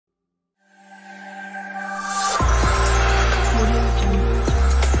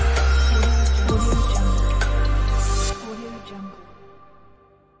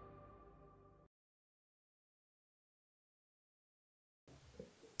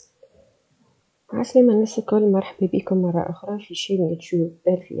عسلامة الناس الكل، مرحبا بكم مرة أخرى في شين يوتيوب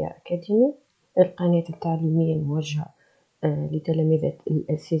لفا أكاديمي، القناة التعليمية الموجهة لتلاميذ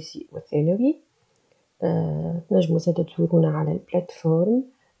الأساسي والثانوي. تنجموا زادة تزورونا على البلاتفورم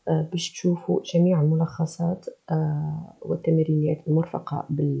باش تشوفوا جميع الملخصات والتمارينات المرفقة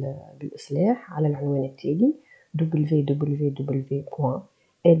بالاصلاح على العنوان التالي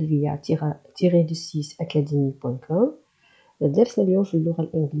www.lva-academy.com. درسنا اليوم في اللغة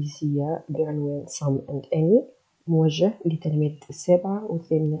الإنجليزية بعنوان7&8 موجه لتلاميذ السابعة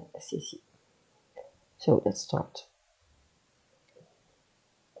والثامنة الأساسي. So let's start.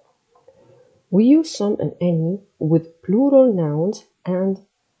 We use some and any with plural nouns and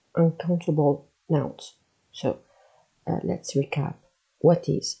uncountable nouns. So let's recap. What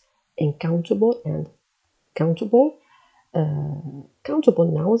is uncountable and countable? Countable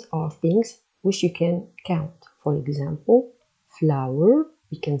nouns are things which you can count. For example, flower,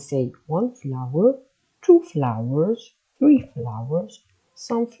 we can say 1 flower, 2 flowers, 3 flowers,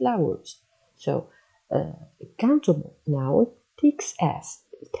 some flowers. So a countable noun takes s.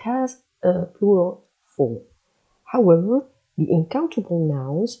 It has a plural form. However, the uncountable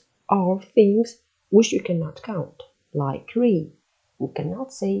nouns are things which you cannot count, like rain. You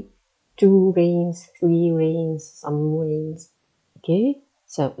cannot say 2 rains, 3 rains, some rains. Okay,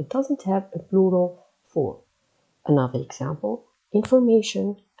 so it doesn't have a plural form. Another example,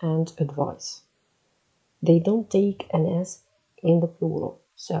 information and advice. They don't take an s in the plural.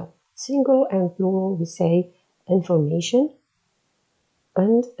 So single and plural we say information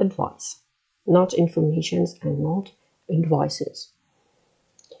and advice, not informations and not advices.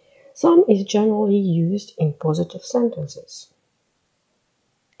 Some is generally used in positive sentences.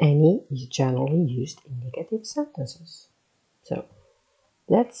 Any is generally used in negative sentences. So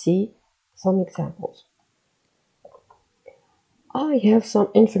let's see some examples. I have some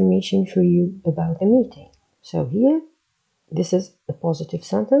information for you about the meeting. So here, this is a positive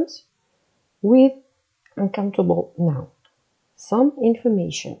sentence with uncountable noun. Some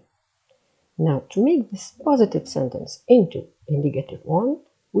information. Now, to make this positive sentence into a negative one,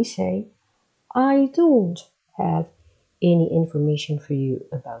 we say, I don't have any information for you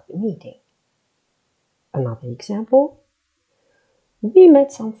about the meeting. Another example, we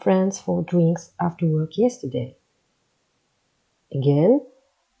met some friends for drinks after work yesterday. Again,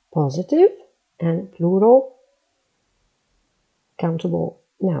 positive and plural countable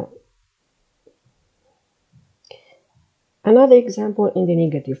noun. Another example in the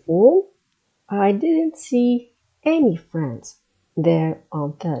negative form, I didn't see any friends there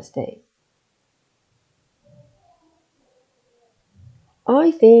on Thursday.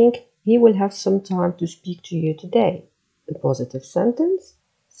 I think he will have some time to speak to you today. A positive sentence,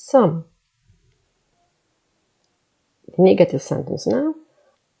 some. Negative sentence now,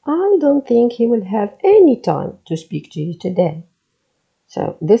 I don't think he will have any time to speak to you today.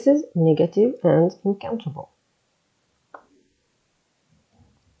 So this is negative and uncountable.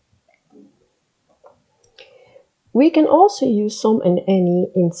 We can also use some and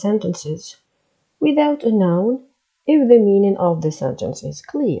any in sentences without a noun if the meaning of the sentence is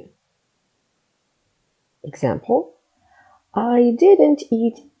clear. Example, I didn't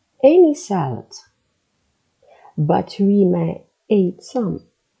eat any salad, but Rima ate some.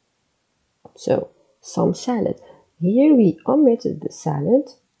 So, some salad. Here we omitted the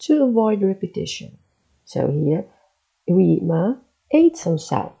salad to avoid repetition. So here, Rima ate some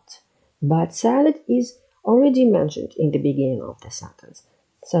salad, but salad is already mentioned in the beginning of the sentence.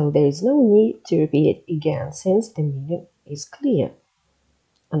 So there is no need to repeat it again since the meaning is clear.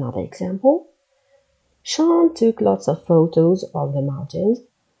 Another example, Sean took lots of photos of the mountains,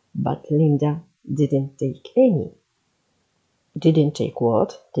 but Linda didn't take any. Didn't take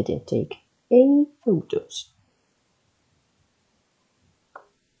what? Didn't take any photos.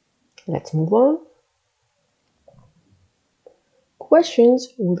 Let's move on.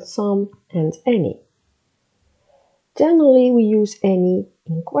 Questions with some and any. Generally, we use any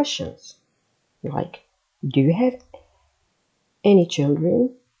in questions, like, do you have any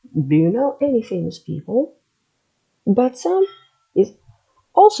children? Do you know any famous people? But some is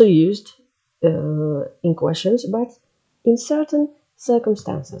also used in questions, but in certain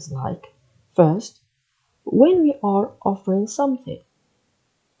circumstances, like, first, when we are offering something.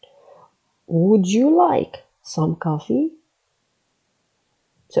 Would you like some coffee?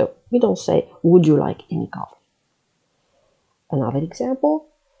 So we don't say, would you like any coffee? Another example,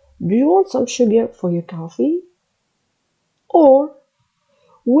 do you want some sugar for your coffee? Or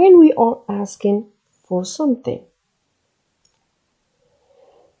when we are asking for something.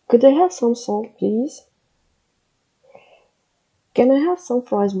 Could I have some salt, please? Can I have some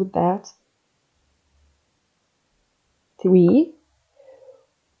fries with that? 3.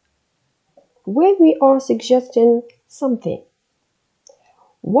 When we are suggesting something,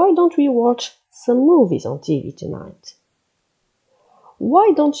 why don't we watch some movies on TV tonight?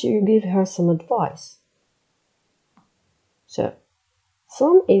 Why don't you give her some advice? So,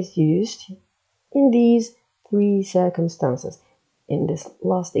 some is used in these 3 circumstances. In this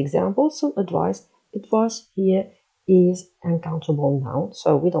last example, some advice here is uncountable noun,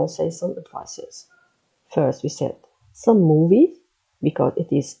 so we don't say some advices. First we said some movies because it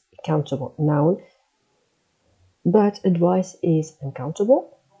is countable noun, but advice is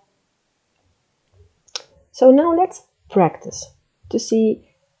uncountable. So now let's practice to see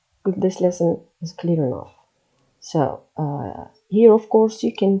if this lesson is clear enough. So here of course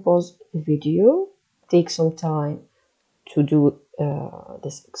you can pause the video, take some time to do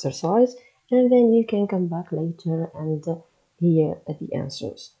this exercise, and then you can come back later and hear the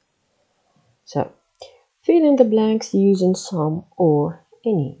answers. So fill in the blanks using some or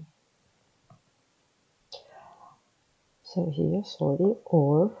any. So here, sorry,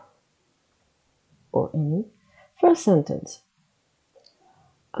 or any. First sentence.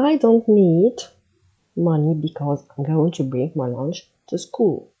 I don't need money because I'm going to bring my lunch to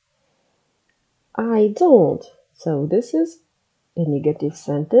school. I don't. So this is a negative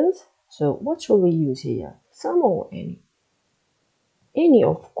sentence. So what shall we use here? Some or any? Any,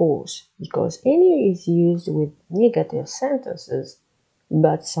 of course, because any is used with negative sentences,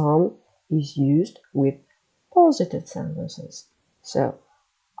 but some is used with positive sentences. So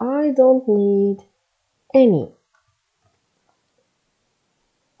I don't need any.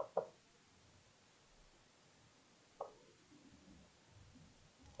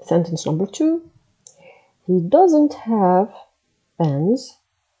 Sentence number 2. He doesn't have pens,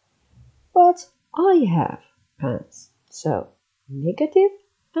 but I have pens. So negative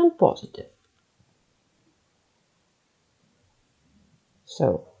and positive.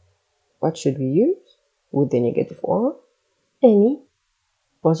 So what should we use with the negative one? Any,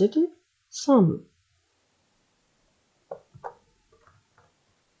 positive, some.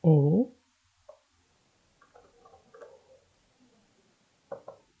 Any.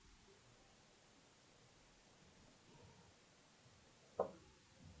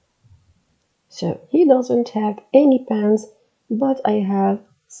 So he doesn't have any pens, but I have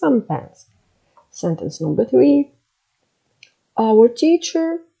some pens. Sentence number 3. Our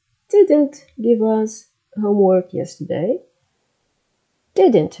teacher didn't give us homework yesterday.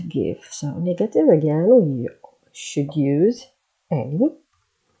 Didn't give. So negative again, we should use any.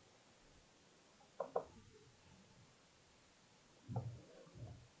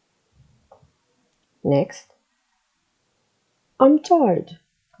 Next. I'm tired.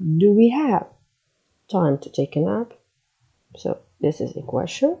 Do we have time to take a nap? So this is a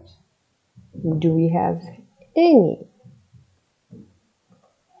question. Do we have any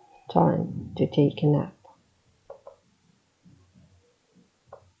time to take a nap?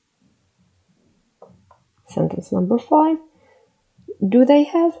 Sentence number 5. Do they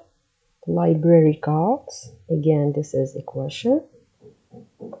have library cards? Again, this is a question.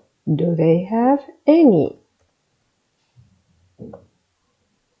 Do they have any?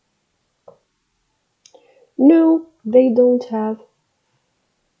 No, they don't have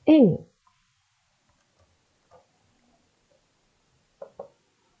any.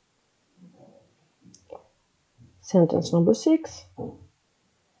 Sentence number 6.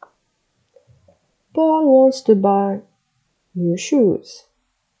 Paul wants to buy new shoes.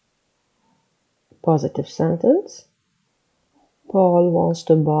 Positive sentence. Paul wants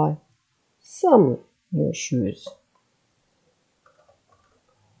to buy some new shoes.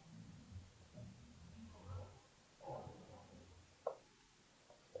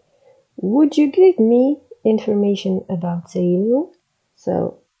 Would you give me information about sailing?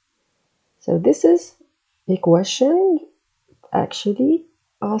 So this is a question actually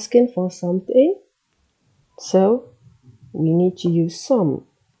asking for something. So we need to use some.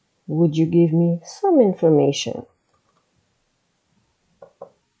 Would you give me some information?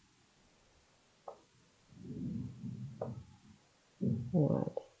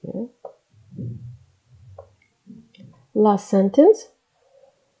 Right here. Last sentence.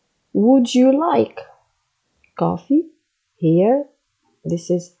 Would you like coffee? Here, this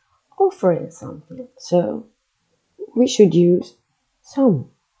is offering something. So we should use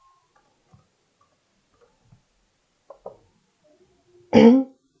some.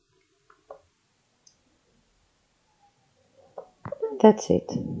 That's it.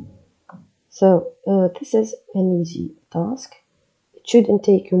 So this is an easy task. It shouldn't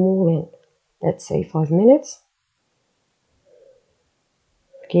take you more than, let's say, 5 minutes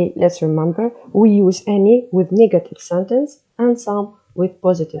Okay, let's remember, we use any with negative sentence and some with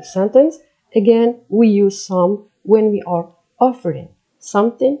positive sentence. Again, we use some when we are offering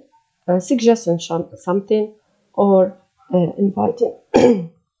something, suggesting something, or inviting.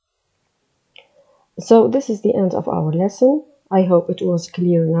 So this is the end of our lesson. I hope it was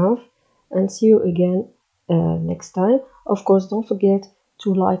clear enough, and see you again next time. Of course, don't forget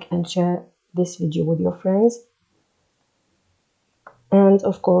to like and share this video with your friends. And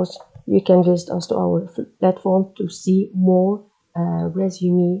of course, you can visit us to our platform to see more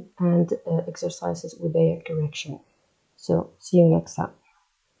resume and exercises with their correction. So see you next time.